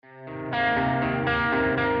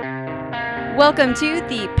Welcome to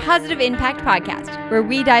the Positive Impact Podcast, where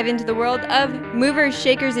we dive into the world of movers,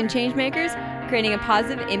 shakers, and changemakers, creating a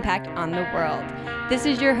positive impact on the world. This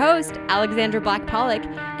is your host, Alexandra Black-Pollock,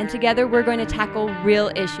 and together we're going to tackle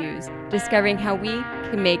real issues, discovering how we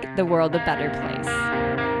can make the world a better place.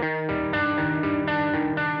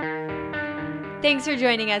 Thanks for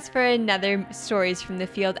joining us for another Stories from the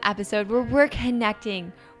Field episode where we're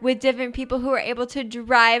connecting with different people who are able to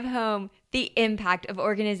drive home the impact of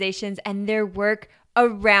organizations and their work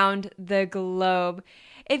around the globe.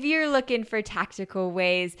 If you're looking for tactical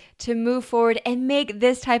ways to move forward and make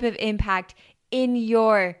this type of impact in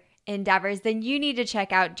your endeavors, then you need to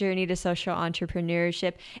check out Journey to Social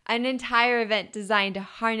Entrepreneurship, an entire event designed to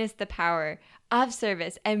harness the power of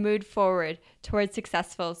service and move forward towards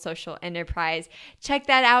successful social enterprise. Check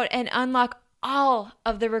that out and unlock all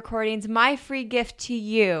of the recordings, my free gift to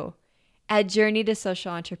you, at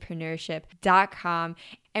journeytosocialentrepreneurship.com.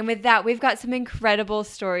 And with that, we've got some incredible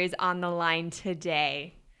stories on the line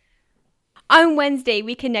today. On Wednesday,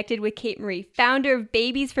 we connected with Kate Marie, founder of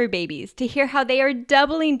Babies for Babies, to hear how they are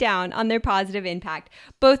doubling down on their positive impact,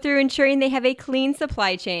 both through ensuring they have a clean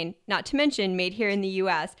supply chain, not to mention made here in the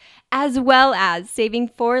U.S., as well as saving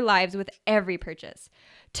 4 lives with every purchase.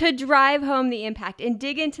 To drive home the impact and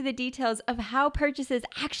dig into the details of how purchases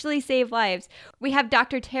actually save lives, we have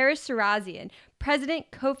Dr. Shirazian, President,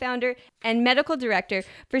 Co-founder, and Medical Director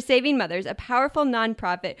for Saving Mothers, a powerful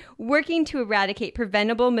nonprofit working to eradicate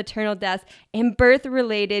preventable maternal deaths and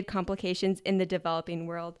birth-related complications in the developing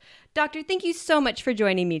world. Doctor, thank you so much for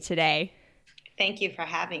joining me today. Thank you for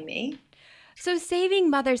having me. So Saving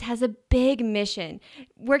Mothers has a big mission,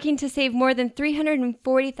 working to save more than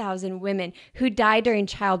 340,000 women who die during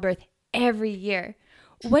childbirth every year.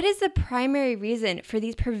 What is the primary reason for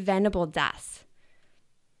these preventable deaths?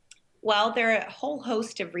 Well, there are a whole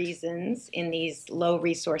host of reasons in these low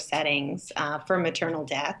resource settings for maternal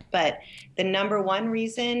death, but the number one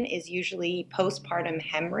reason is usually postpartum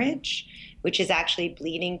hemorrhage, which is actually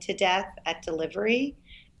bleeding to death at delivery.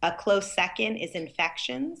 A close second is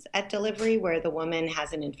infections at delivery, where the woman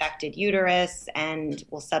has an infected uterus and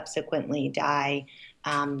will subsequently die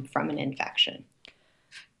from an infection.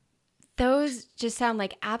 Those just sound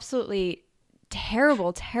like absolutely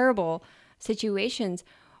terrible, terrible situations.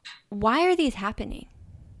 Why are these happening?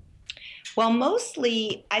 Well,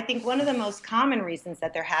 mostly, I think one of the most common reasons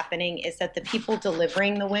that they're happening is that the people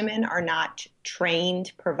delivering the women are not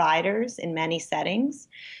trained providers in many settings.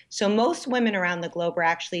 So most women around the globe are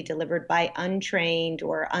actually delivered by untrained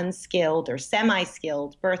or unskilled or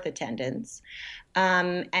semi-skilled birth attendants,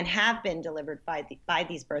 and have been delivered by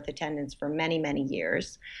these birth attendants for many, many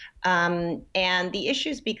years. And the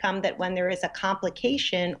issues become that when there is a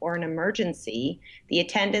complication or an emergency, the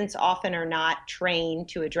attendants often are not trained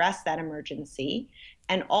to address that emergency,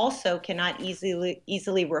 and also cannot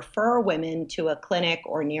easily refer women to a clinic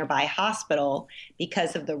or nearby hospital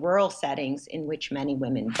because of the rural settings in which many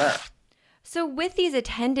women birth. So with these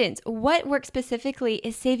attendants, what work specifically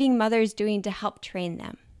is Saving Mothers doing to help train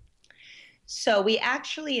them? So we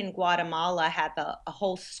actually in Guatemala have a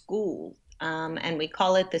whole school, and we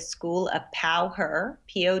call it the School of Power,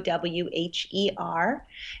 Powher.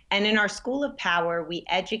 And in our School of Power, we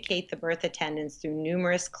educate the birth attendants through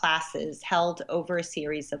numerous classes held over a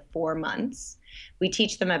series of 4 months. We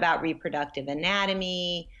teach them about reproductive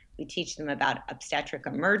anatomy. We teach them about obstetric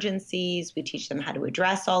emergencies. We teach them how to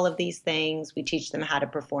address all of these things. We teach them how to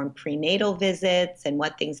perform prenatal visits and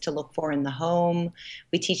what things to look for in the home.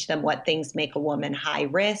 We teach them what things make a woman high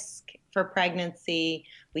risk for pregnancy.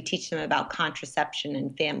 We teach them about contraception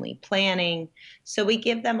and family planning. So we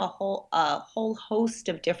give them a whole host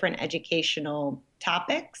of different educational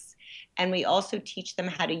topics. And we also teach them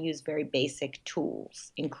how to use very basic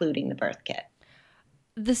tools, including the birth kit.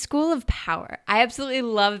 The School of Power. I absolutely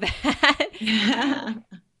love that.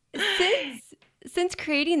 Since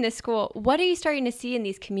creating this school, what are you starting to see in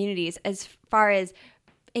these communities as far as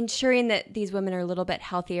ensuring that these women are a little bit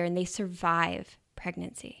healthier and they survive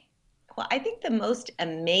pregnancy? Well, I think the most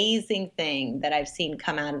amazing thing that I've seen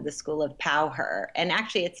come out of the School of Power, and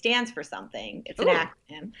actually it stands for something. It's an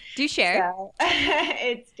acronym. Do share. So,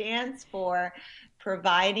 it stands for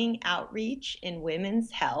Providing Outreach in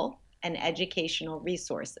Women's Health and Educational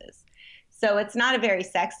Resources. So it's not a very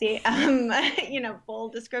sexy, full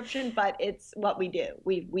description, but it's what we do.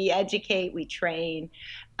 We educate, we train,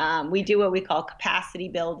 we do what we call capacity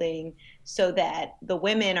building, so that the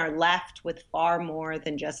women are left with far more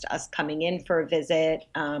than just us coming in for a visit,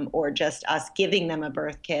 or just us giving them a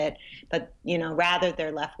birth kit, but rather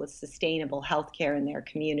they're left with sustainable healthcare in their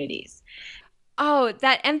communities. Oh,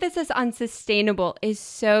 that emphasis on sustainable is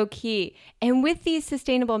so key. And with these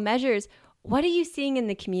sustainable measures, What are you seeing in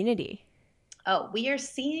the community? Oh, we are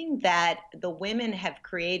seeing that the women have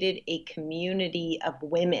created a community of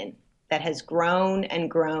women that has grown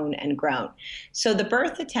and grown and grown. So the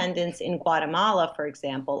birth attendants in Guatemala, for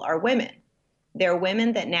example, are women. They're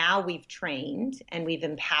women that now we've trained and we've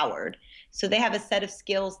empowered. So they have a set of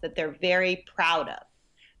skills that they're very proud of.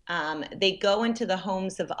 They go into the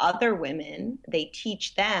homes of other women. They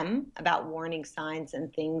teach them about warning signs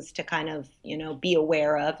and things to kind of, be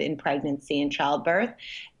aware of in pregnancy and childbirth,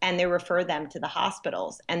 and they refer them to the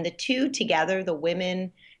hospitals. And the two together, the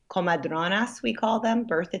women, comadronas, we call them,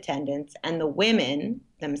 birth attendants, and the women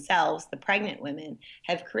themselves, the pregnant women,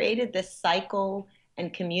 have created this cycle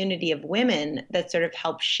and community of women that sort of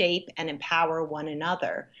help shape and empower one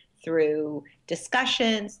another through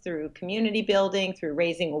discussions, through community building, through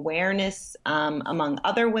raising awareness among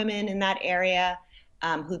other women in that area,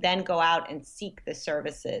 who then go out and seek the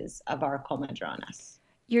services of our comadronas.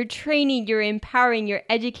 You're training, you're empowering, you're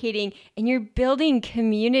educating, and you're building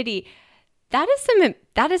community. That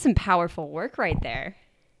is some powerful work right there.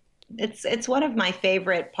 It's one of my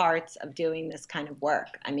favorite parts of doing this kind of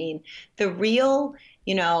work. I mean, the real,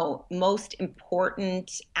 most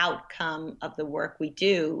important outcome of the work we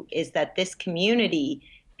do is that this community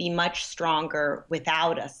be much stronger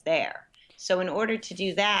without us there. So in order to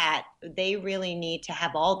do that, they really need to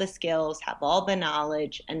have all the skills, have all the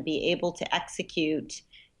knowledge, and be able to execute,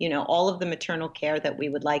 all of the maternal care that we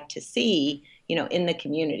would like to see, in the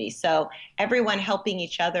community. So everyone helping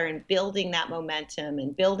each other and building that momentum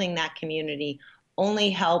and building that community only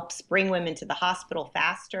helps bring women to the hospital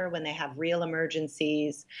faster when they have real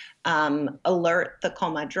emergencies, alert the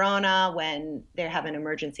comadrona when they have an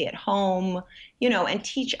emergency at home, and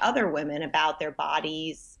teach other women about their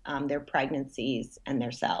bodies, their pregnancies, and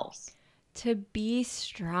themselves. To be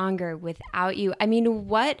stronger without you. I mean,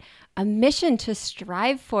 what a mission to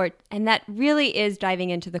strive for. And that really is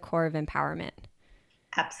diving into the core of empowerment.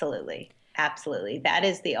 Absolutely. Absolutely. That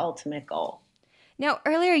is the ultimate goal. Now,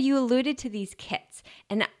 earlier you alluded to these kits,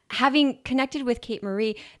 and having connected with Kate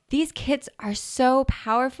Marie, these kits are so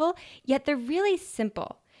powerful, yet they're really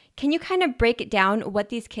simple. Can you kind of break it down what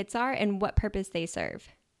these kits are and what purpose they serve?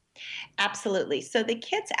 Absolutely. So the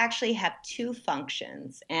kits actually have two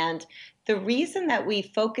functions. And the reason that we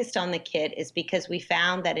focused on the kit is because we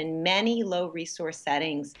found that in many low resource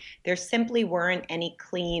settings, there simply weren't any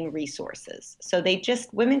clean resources. So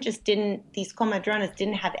women just didn't, these comadronas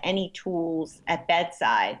didn't have any tools at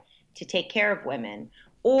bedside to take care of women.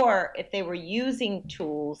 Or if they were using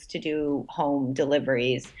tools to do home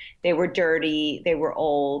deliveries, they were dirty, they were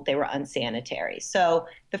old, they were unsanitary. So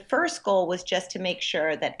the first goal was just to make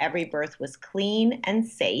sure that every birth was clean and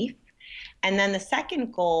safe. And then the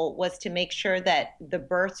second goal was to make sure that the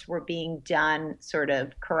births were being done sort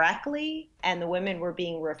of correctly and the women were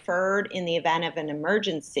being referred in the event of an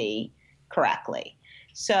emergency correctly.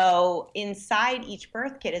 So inside each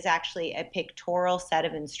birth kit is actually a pictorial set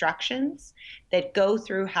of instructions that go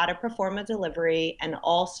through how to perform a delivery and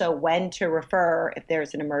also when to refer if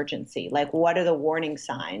there's an emergency. Like, what are the warning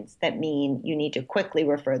signs that mean you need to quickly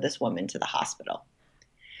refer this woman to the hospital?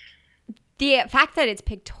 The fact that it's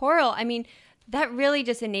pictorial, I mean, that really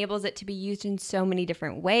just enables it to be used in so many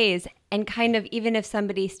different ways. And kind of even if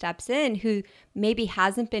somebody steps in who maybe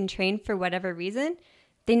hasn't been trained for whatever reason,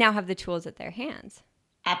 they now have the tools at their hands.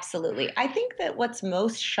 Absolutely. I think that what's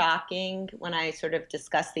most shocking when I sort of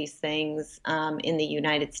discuss these things in the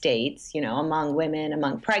United States, among women,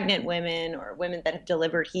 among pregnant women or women that have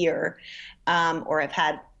delivered here or have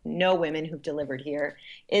had no women who've delivered here,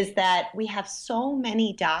 is that we have so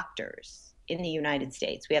many doctors in the United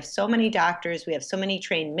States. We have so many doctors, we have so many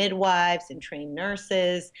trained midwives and trained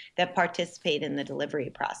nurses that participate in the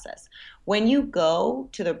delivery process. When you go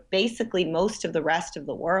to basically most of the rest of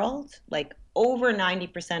the world, like over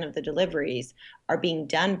 90% of the deliveries are being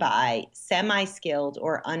done by semi-skilled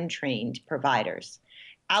or untrained providers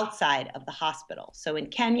outside of the hospital. So in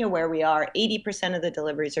Kenya, where we are, 80% of the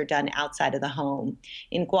deliveries are done outside of the home.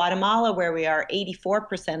 In Guatemala, where we are,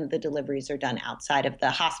 84% of the deliveries are done outside of the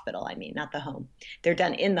hospital. I mean, not the home. They're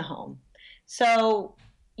done in the home. So,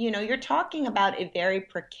 you're talking about a very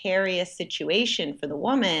precarious situation for the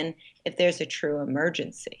woman if there's a true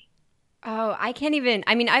emergency. Oh,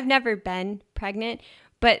 I've never been pregnant,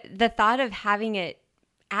 but the thought of having it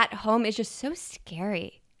at home is just so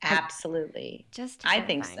scary. Absolutely. Just I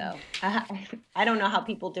think so. I don't know how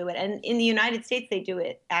people do it. And in the United States, they do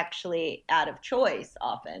it actually out of choice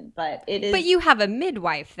often, but it is. But you have a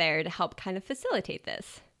midwife there to help kind of facilitate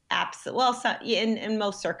this. Absolutely. Well, so, yeah, in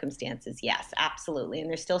most circumstances, yes, absolutely. And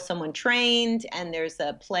there's still someone trained, and there's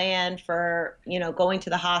a plan for, going to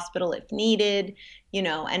the hospital if needed,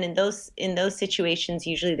 and in those situations,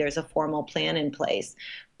 usually there's a formal plan in place.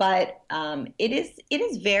 But it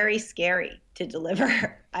is very scary to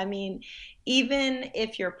deliver. I mean, even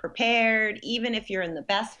if you're prepared, even if you're in the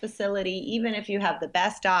best facility, even if you have the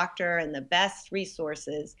best doctor and the best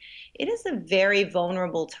resources, it is a very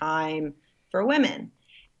vulnerable time for women.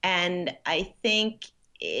 And I think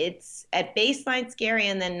it's at baseline scary,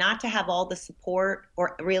 and then not to have all the support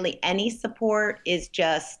or really any support is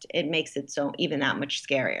just, it makes it so even that much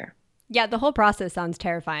scarier. Yeah, the whole process sounds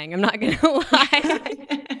terrifying. I'm not going to lie.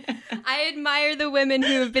 I admire the women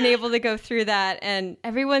who have been able to go through that. And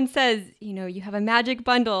everyone says, you have a magic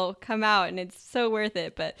bundle come out and it's so worth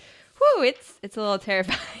it. But whew, it's a little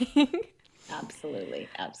terrifying. Absolutely.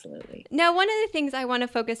 Absolutely. Now, one of the things I want to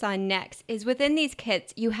focus on next is within these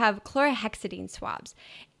kits, you have chlorhexidine swabs.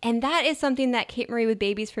 And that is something that Kate Marie with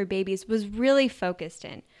Babies for Babies was really focused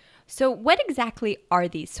in. So what exactly are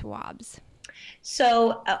these swabs?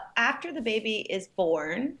 So after the baby is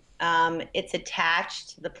born, it's attached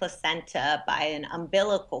to the placenta by an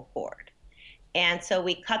umbilical cord. And so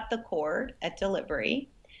we cut the cord at delivery.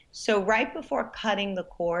 So right before cutting the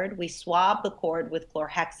cord, we swab the cord with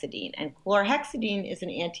chlorhexidine. And chlorhexidine is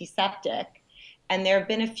an antiseptic. And there have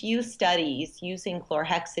been a few studies using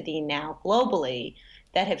chlorhexidine now globally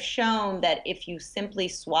that have shown that if you simply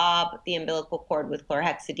swab the umbilical cord with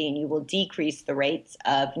chlorhexidine, you will decrease the rates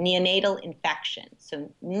of neonatal infection.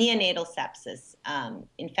 So neonatal sepsis,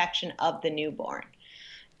 infection of the newborn.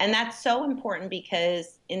 And that's so important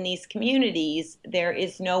because in these communities, there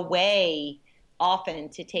is no way often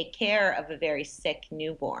to take care of a very sick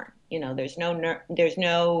newborn. There's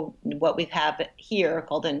no what we have here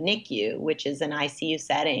called a NICU, which is an ICU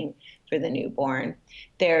setting for the newborn.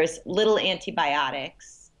 There's little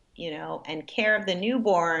antibiotics, and care of the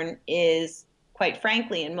newborn is, quite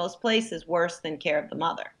frankly, in most places worse than care of the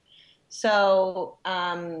mother. So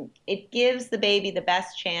it gives the baby the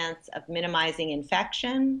best chance of minimizing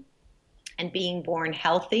infection and being born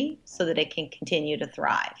healthy so that it can continue to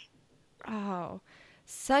thrive. Oh,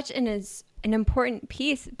 such an important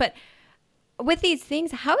piece. But with these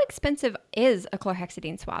things, how expensive is a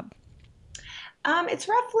chlorhexidine swab? It's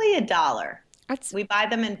roughly $1. That's We buy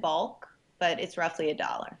them in bulk, but it's roughly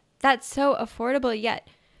 $1. that's so affordable, yet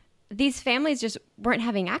these families just weren't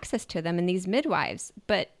having access to them and these midwives,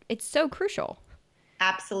 but it's so crucial.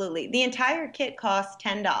 Absolutely. The entire kit costs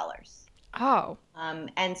 $10. Oh,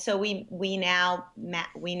 And so we now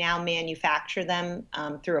manufacture them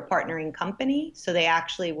through a partnering company. So they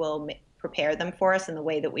actually will prepare them for us in the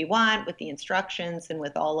way that we want, with the instructions and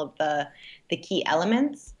with all of the key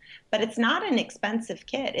elements. But it's not an expensive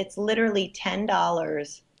kit. It's literally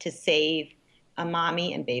 $10 to save a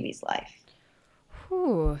mommy and baby's life.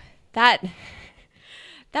 whew, that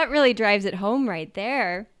really drives it home right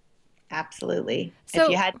there. Absolutely. So,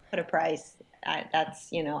 If you had to put a price,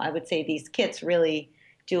 I would say these kits really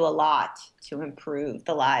do a lot to improve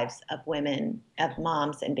the lives of women, of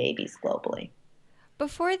moms and babies globally.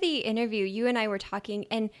 before the interview, you and I were talking,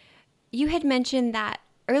 and you had mentioned that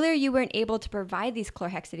earlier you weren't able to provide these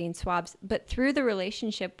chlorhexidine swabs, but through the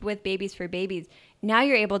relationship with Babies for Babies, now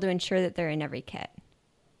you're able to ensure that they're in every kit.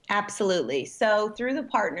 Absolutely. So through the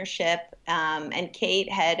partnership, and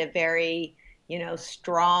Kate had a very,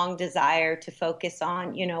 strong desire to focus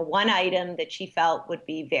on, one item that she felt would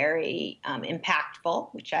be very impactful,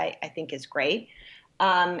 which I think is great.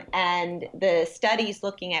 And the studies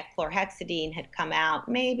looking at chlorhexidine had come out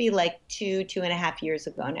maybe like 2.5 years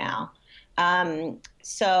ago now.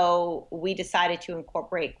 So we decided to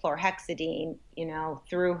incorporate chlorhexidine,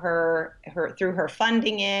 through her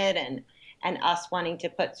funding it, and us wanting to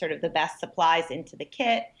put sort of the best supplies into the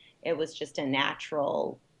kit. It was just a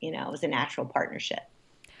natural, it was a natural partnership.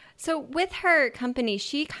 So with her company,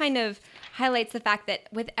 she kind of highlights the fact that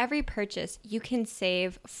with every purchase, you can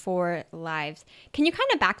save 4 lives. Can you kind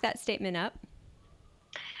of back that statement up?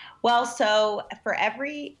 Well, so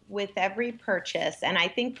with every purchase, and I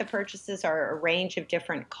think the purchases are a range of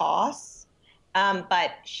different costs,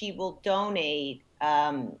 but she will donate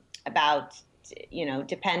about,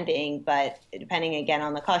 depending again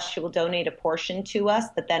on the cost, she will donate a portion to us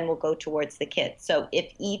that then will go towards the kit. So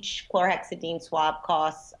if each chlorhexidine swab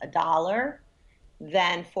costs $1,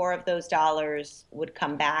 then 4 of those dollars would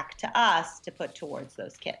come back to us to put towards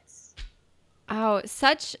those kits. Oh,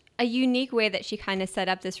 such a unique way that she kind of set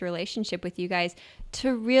up this relationship with you guys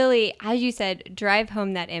to really, as you said, drive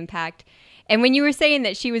home that impact. And when you were saying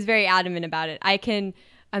that she was very adamant about it, I can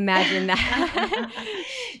imagine that.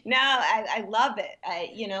 No, I love it.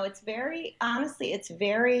 It's very, honestly, it's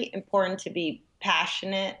very important to be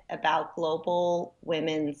passionate about global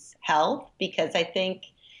women's health because I think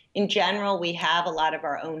in general we have a lot of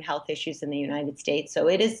our own health issues in the United States. So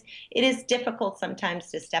it is difficult sometimes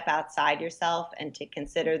to step outside yourself and to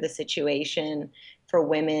consider the situation for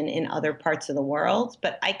women in other parts of the world.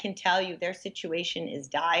 But I can tell you their situation is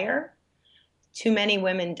dire. Too many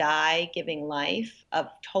women die giving life of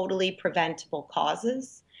totally preventable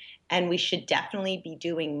causes, and we should definitely be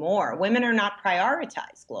doing more. Women are not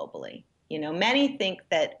prioritized globally. Many think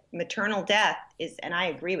that maternal death is, and I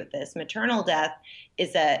agree with this, maternal death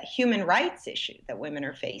is a human rights issue that women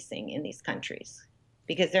are facing in these countries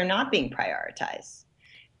because they're not being prioritized.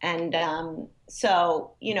 And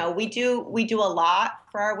so, we do a lot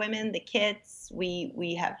for our women, the kids.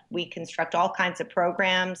 We construct all kinds of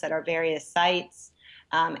programs at our various sites,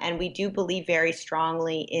 and we do believe very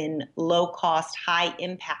strongly in low cost, high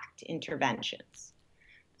impact interventions.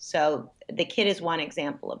 So the kid is one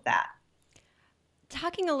example of that.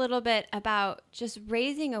 Talking a little bit about just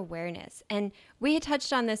raising awareness, and we had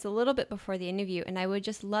touched on this a little bit before the interview, and I would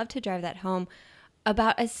just love to drive that home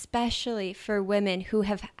about especially for women who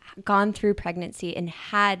have gone through pregnancy and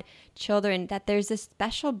had children, that there's a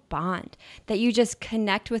special bond that you just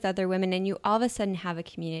connect with other women and you all of a sudden have a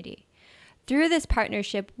community. Through this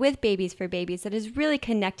partnership with Babies for Babies that is really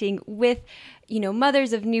connecting with,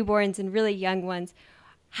 mothers of newborns and really young ones,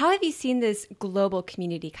 how have you seen this global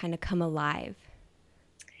community kind of come alive?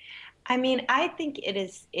 I mean, I think it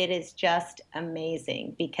is just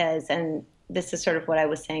amazing because, and this is sort of what I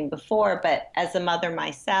was saying before, but as a mother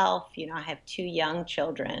myself, I have two young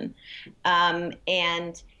children. And,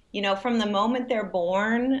 from the moment they're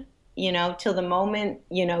born, till the moment,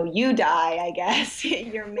 you die, I guess,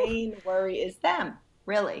 your main worry is them,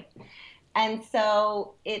 really. And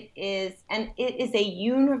so it is a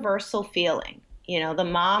universal feeling. The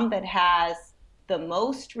mom that has the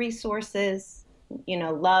most resources,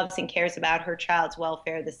 loves and cares about her child's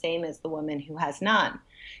welfare the same as the woman who has none.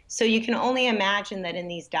 So you can only imagine that in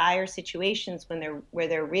these dire situations where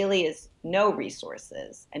there really is no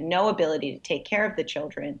resources and no ability to take care of the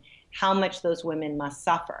children, how much those women must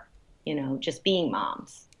suffer, just being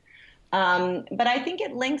moms. But I think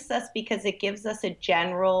it links us because it gives us a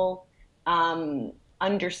general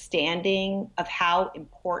understanding of how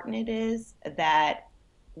important it is that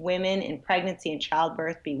women in pregnancy and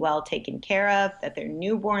childbirth be well taken care of, that their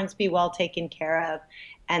newborns be well taken care of,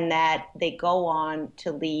 and that they go on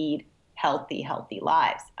to lead healthy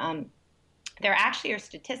lives. There actually are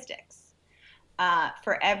statistics.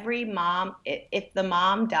 For every mom, if the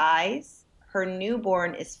mom dies, her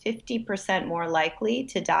newborn is 50% more likely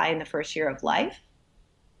to die in the first year of life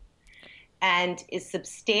and is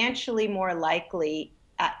substantially more likely,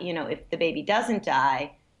 if the baby doesn't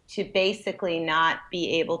die, to basically not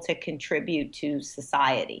be able to contribute to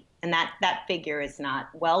society. And that figure is not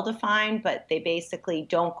well defined, but they basically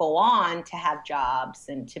don't go on to have jobs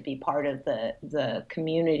and to be part of the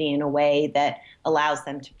community in a way that allows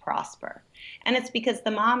them to prosper. And it's because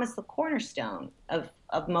the mom is the cornerstone of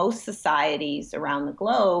most societies around the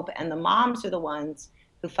globe, and the moms are the ones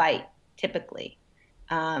who fight typically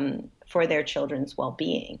for their children's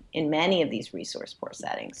well-being in many of these resource-poor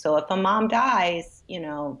settings. So if a mom dies,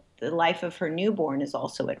 the life of her newborn is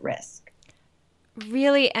also at risk.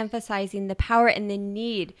 Really emphasizing the power and the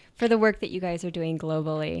need for the work that you guys are doing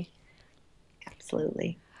globally.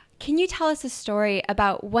 Absolutely. Can you tell us a story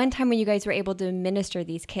about one time when you guys were able to administer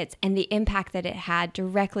these kits and the impact that it had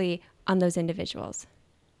directly on those individuals?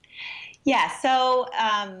 Yeah, so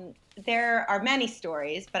there are many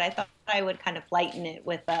stories, but I thought I would kind of lighten it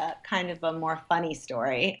with a kind of a more funny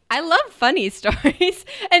story. I love funny stories,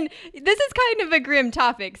 and this is kind of a grim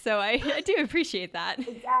topic, so I do appreciate that.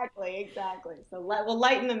 Exactly. So we'll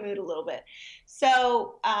lighten the mood a little bit.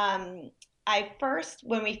 So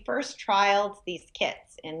when we first trialed these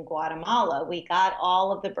kits in Guatemala, we got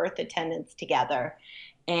all of the birth attendants together.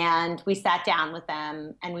 And we sat down with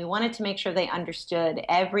them, and we wanted to make sure they understood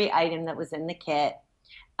every item that was in the kit,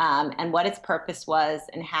 and what its purpose was,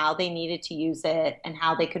 and how they needed to use it, and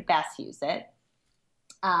how they could best use it.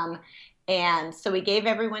 And so we gave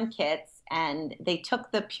everyone kits, and they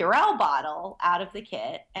took the Purell bottle out of the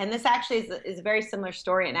kit. And this actually is a very similar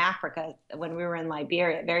story in Africa when we were in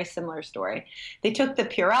Liberia, very similar story. They took the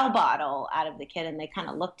Purell bottle out of the kit, and they kind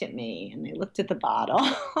of looked at me, and they looked at the bottle,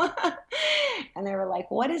 and they were like,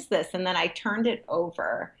 "What is this?" And then I turned it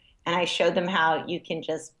over, And I showed them how you can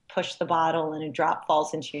just push the bottle and a drop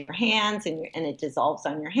falls into your hands and it dissolves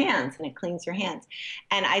on your hands and it cleans your hands.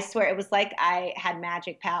 And I swear it was like I had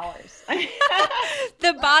magic powers.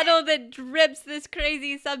 The bottle that drips this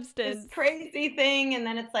crazy substance. This crazy thing, and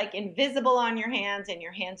then it's like invisible on your hands and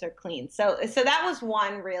your hands are clean. So that was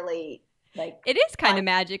one really like it is kind of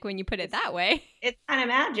magic when you put it that way. It's kind of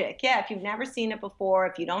magic. Yeah, if you've never seen it before,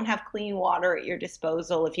 if you don't have clean water at your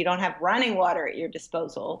disposal, if you don't have running water at your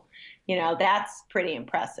disposal, that's pretty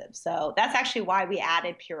impressive. So that's actually why we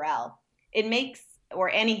added Purell. It makes, or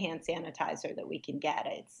any hand sanitizer that we can get,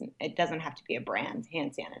 it doesn't have to be a brand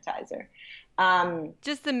hand sanitizer.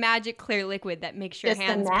 Just the magic clear liquid that makes your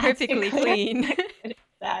hands perfectly clean.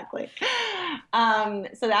 Exactly.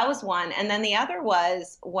 So that was one. And then the other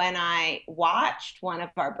was when I watched one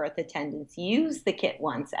of our birth attendants use the kit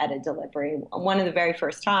once at a delivery, one of the very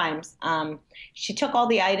first times. She took all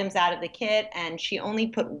the items out of the kit and she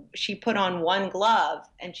put on one glove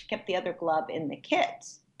and she kept the other glove in the kit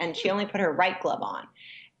and she only put her right glove on.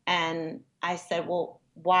 And I said, well,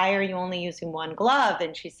 why are you only using one glove?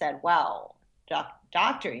 And she said, well,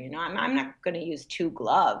 doctor, I'm not going to use two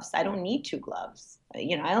gloves. I don't need two gloves.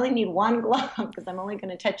 I only need one glove because I'm only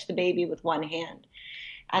going to touch the baby with one hand.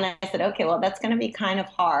 And I said, okay, well, that's going to be kind of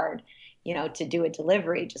hard, to do a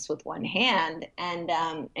delivery just with one hand. And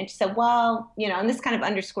she said, well, and this kind of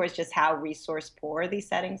underscores just how resource poor these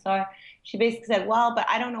settings are. She basically said, well, but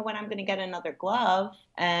I don't know when I'm going to get another glove.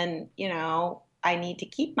 And, I need to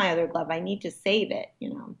keep my other glove. I need to save it,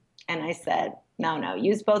 And I said, no,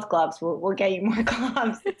 use both gloves. We'll get you more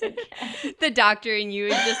gloves. It's okay. The doctor and you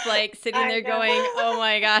is just like sitting there going, oh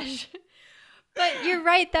my gosh. But you're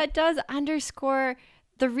right. That does underscore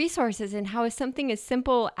the resources and how something as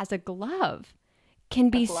simple as a glove can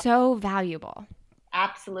be so valuable.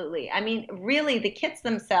 Absolutely. I mean, really, the kits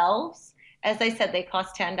themselves, as I said, they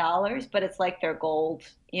cost $10, but it's like they're gold.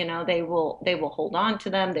 They will hold on to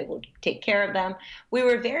them. They will take care of them. We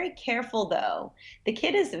were very careful, though. The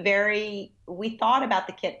kit is we thought about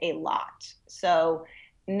the kit a lot. So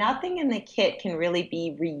nothing in the kit can really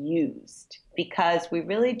be reused because we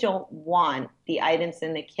really don't want the items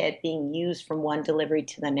in the kit being used from one delivery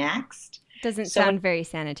to the next. Doesn't sound very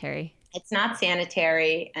sanitary. It's not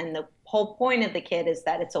sanitary, and the whole point of the kit is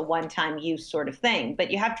that it's a one-time use sort of thing.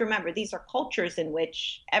 But you have to remember, these are cultures in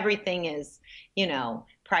which everything is,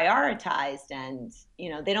 prioritized and,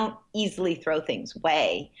 they don't easily throw things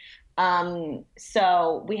away.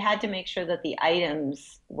 So we had to make sure that the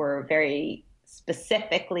items were very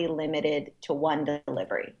specifically limited to one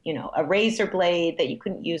delivery. A razor blade that you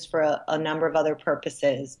couldn't use for a number of other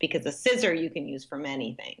purposes because a scissor you can use for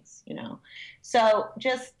many things, So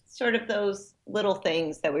just sort of those little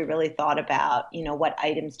things that we really thought about, what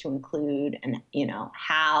items to include and,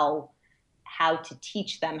 how to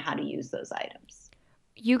teach them how to use those items.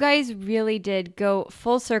 You guys really did go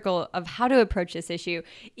full circle of how to approach this issue,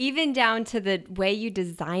 even down to the way you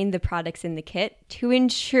designed the products in the kit to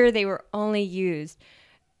ensure they were only used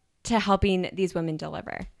to helping these women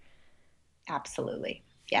deliver. Absolutely.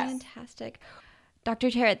 Yes. Fantastic.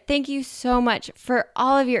 Dr. Tara, thank you so much for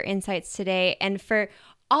all of your insights today and for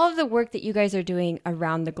all of the work that you guys are doing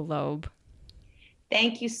around the globe.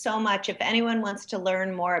 Thank you so much. If anyone wants to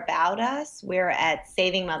learn more about us, we're at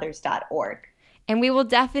savingmothers.org. And we will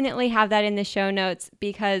definitely have that in the show notes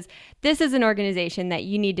because this is an organization that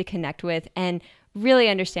you need to connect with and really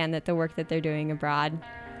understand that the work that they're doing abroad.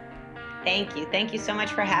 Thank you. Thank you so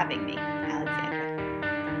much for having me, Alexandra.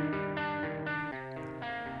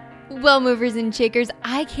 Well, movers and shakers,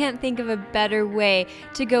 I can't think of a better way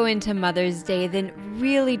to go into Mother's Day than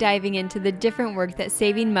really diving into the different work that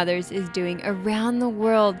Saving Mothers is doing around the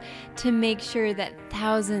world to make sure that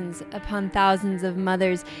thousands upon thousands of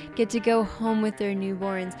mothers get to go home with their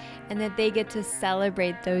newborns and that they get to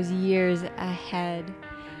celebrate those years ahead.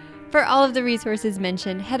 For all of the resources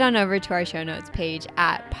mentioned, head on over to our show notes page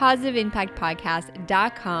at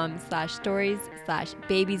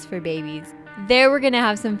positiveimpactpodcast.com/stories/babies4babies. There we're going to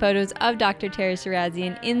have some photos of Dr. Tara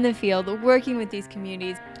Shirazian in the field working with these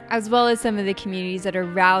communities, as well as some of the communities that are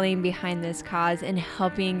rallying behind this cause and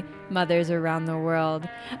helping mothers around the world.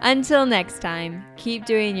 Until next time, keep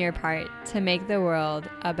doing your part to make the world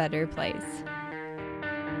a better place.